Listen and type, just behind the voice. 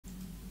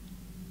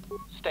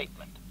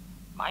Statement.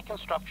 My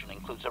construction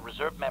includes a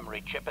reserve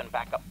memory chip and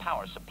backup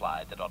power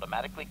supply that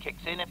automatically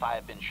kicks in if I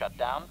have been shut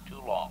down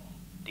too long.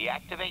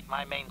 Deactivate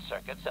my main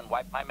circuits and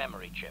wipe my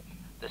memory chip.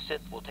 The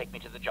Sith will take me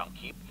to the junk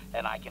heap,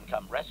 and I can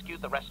come rescue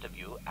the rest of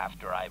you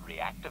after I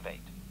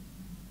reactivate.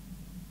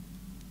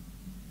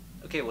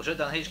 Okay, we'll shut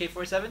down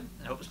HK-47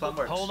 and hope this plan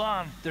works. Hold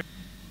on.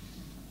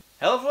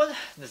 Hello everyone,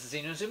 this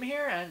is Zoom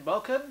here, and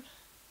welcome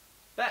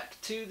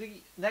back to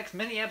the next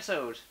mini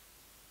episode.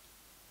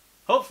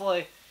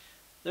 Hopefully,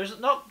 there's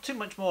not too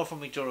much more from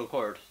me to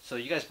record, so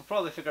you guys will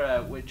probably figure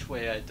out which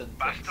way I've done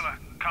things. Bastila,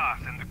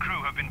 Karth, and the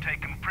crew have been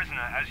taken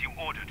prisoner as you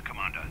ordered,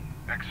 Commander.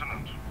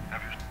 Excellent.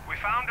 We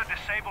found a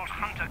disabled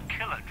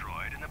hunter-killer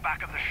droid in the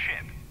back of the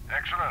ship.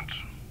 Excellent.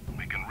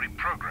 We can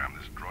reprogram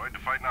this droid to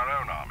fight in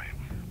our own army,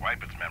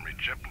 wipe its memory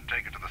chip, and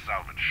take it to the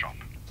salvage shop.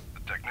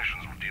 The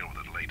technicians will deal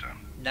with it later.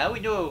 Now we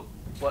know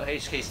what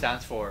HK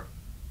stands for.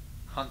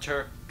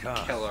 Hunter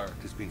Killer.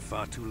 It has been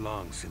far too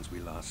long since we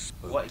last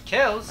spoke. What it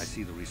kills? I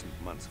see the recent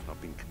months have not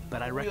been.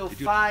 But I reckon We'll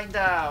find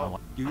out.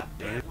 You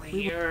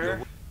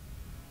Here.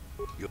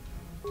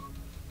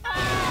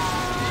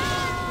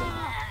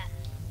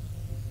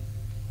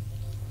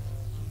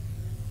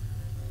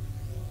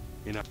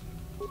 In a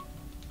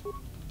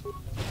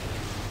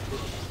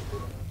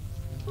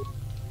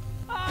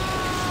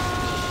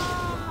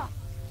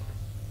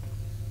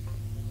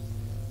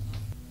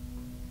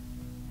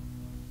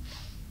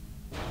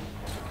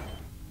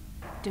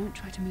Don't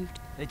try to move.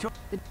 They took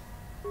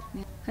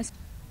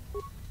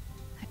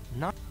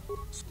not.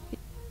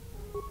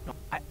 No,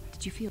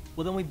 Did you feel?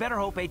 well, then we better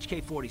hope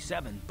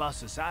HK-47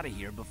 busts us out of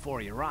here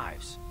before he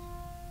arrives.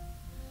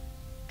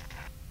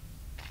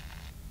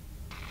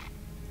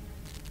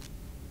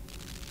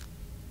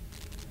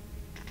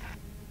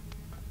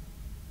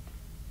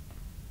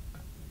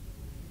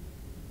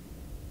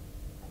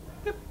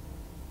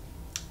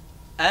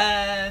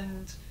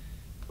 And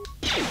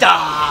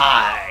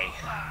die.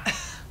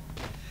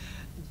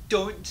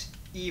 Don't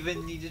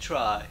even need to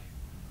try.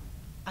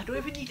 I don't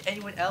even need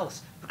anyone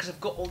else because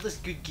I've got all this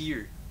good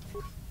gear.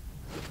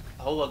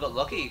 Oh, I got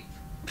lucky.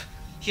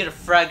 He had a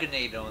frag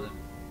grenade on him.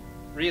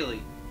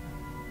 Really?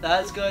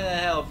 That's gonna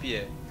help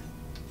you.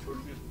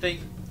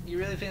 You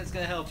really think it's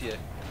gonna help you?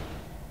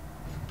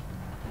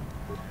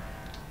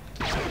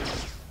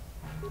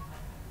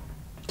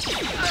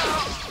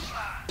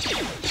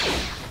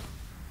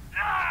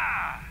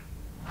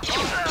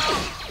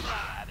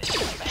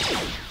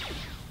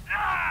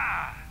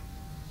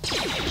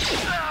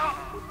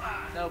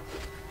 Nope.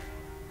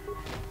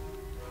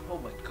 Oh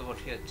my god,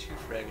 he had 2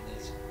 frag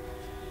grenades.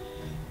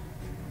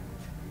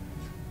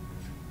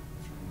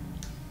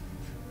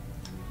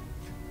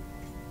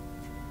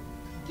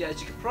 Yeah, as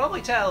you can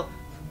probably tell,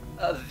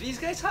 these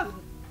guys are no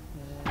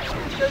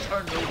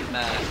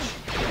match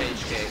for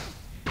HK.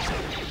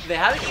 They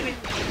haven't even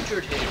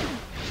injured him.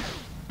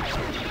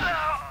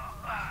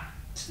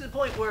 To the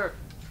point where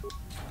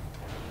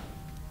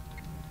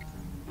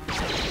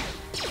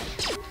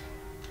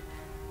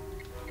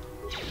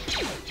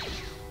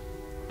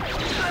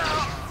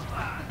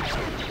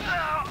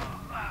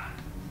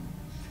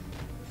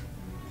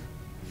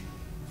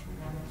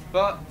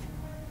but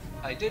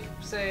I did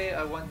say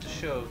I want to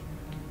show,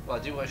 well, I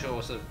do want to show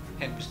also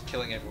him just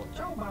killing everyone.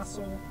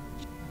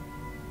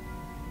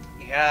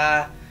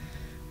 Yeah,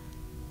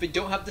 we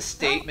don't have the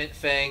statement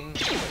thing.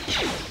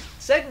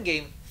 Second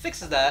game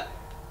fixes that,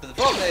 but the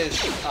problem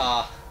is,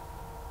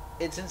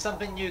 it's in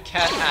something you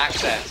can't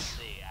access.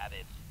 At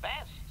its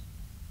best.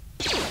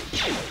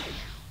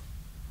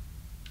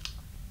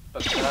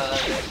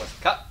 Because it was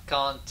cut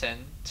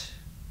content.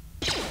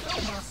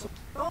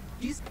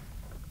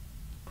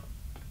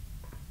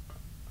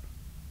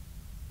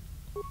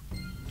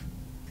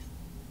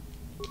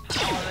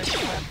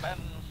 Powering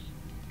weapons.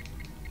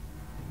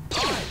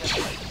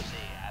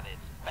 At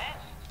its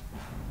best.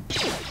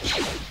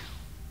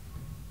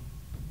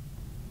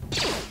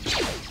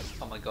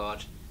 Oh my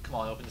god. Come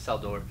on, open the cell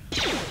door.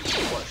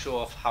 I want to show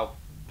off how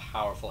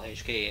powerful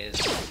HK is.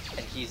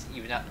 And he's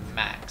even at the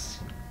max.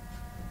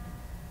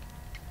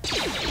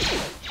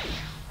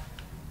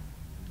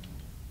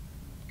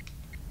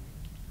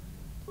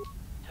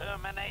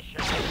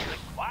 Termination is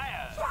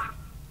required.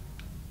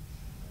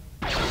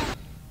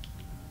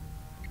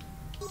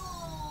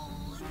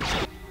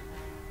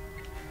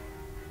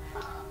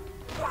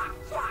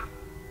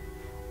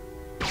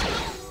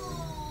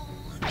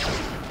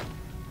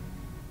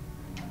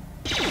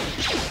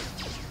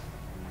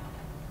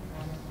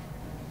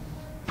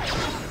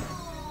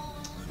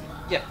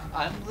 Yeah,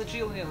 I'm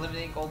literally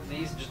eliminating all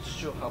these just to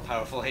show how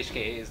powerful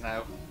HK is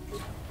now.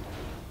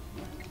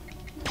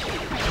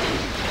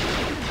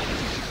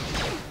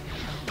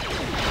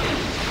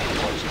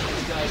 Unfortunately,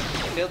 these guys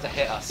failed to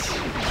hit us. They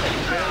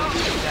barely do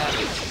any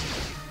damage.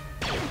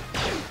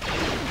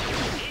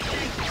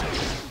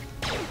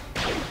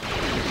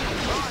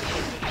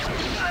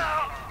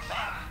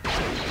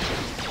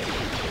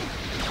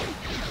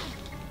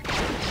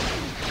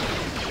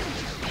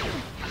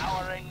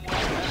 Powering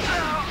weapons.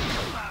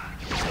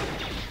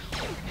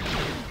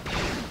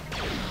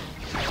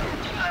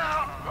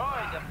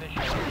 Droid efficiency.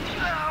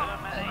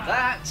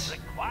 that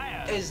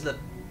Required. is the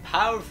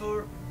power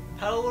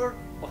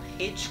of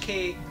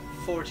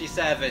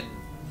HK-47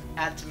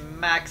 at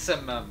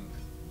maximum.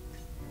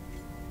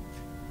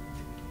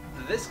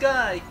 This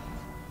guy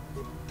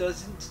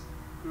doesn't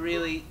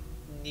really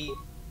need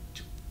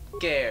to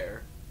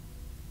care.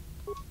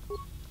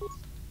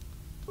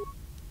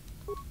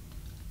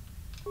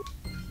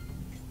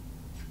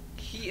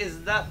 He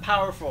is that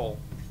powerful,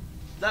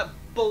 that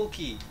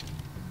bulky.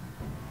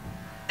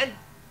 And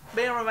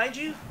may I remind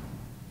you,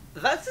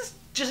 that's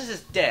just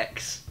his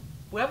dex.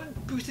 We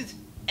haven't boosted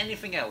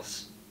anything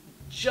else,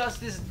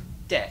 just his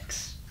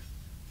dex.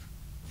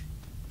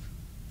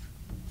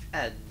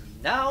 And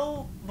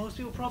now most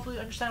people probably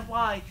understand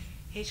why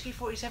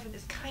HK-47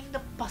 is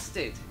kinda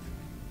busted.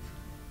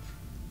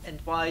 And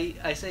why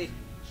I say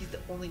he's the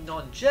only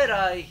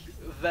non-Jedi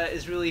that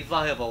is really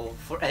viable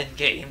for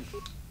endgame.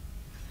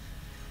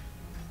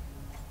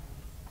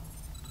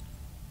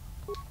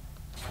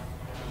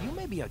 You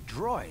may be a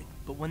droid,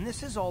 but when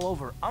this is all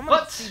over, I'm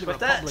gonna see the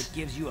Republic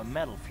gives you a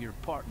medal for your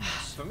part in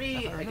this. For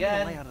me, Now, again,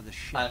 the layout of the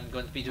ship. I'm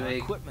going to be Our doing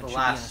equipment the should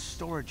be in a last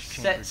storage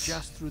chamber sets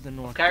just through the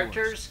north of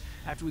characters. doors.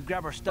 After we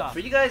grab our stuff, For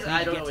you guys, we need I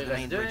to don't get know to what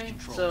the you guys main are bridge doing,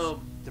 controls.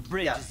 so The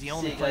bridge yeah, is the see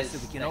only you place guys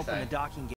that we can next open time. the docking gate.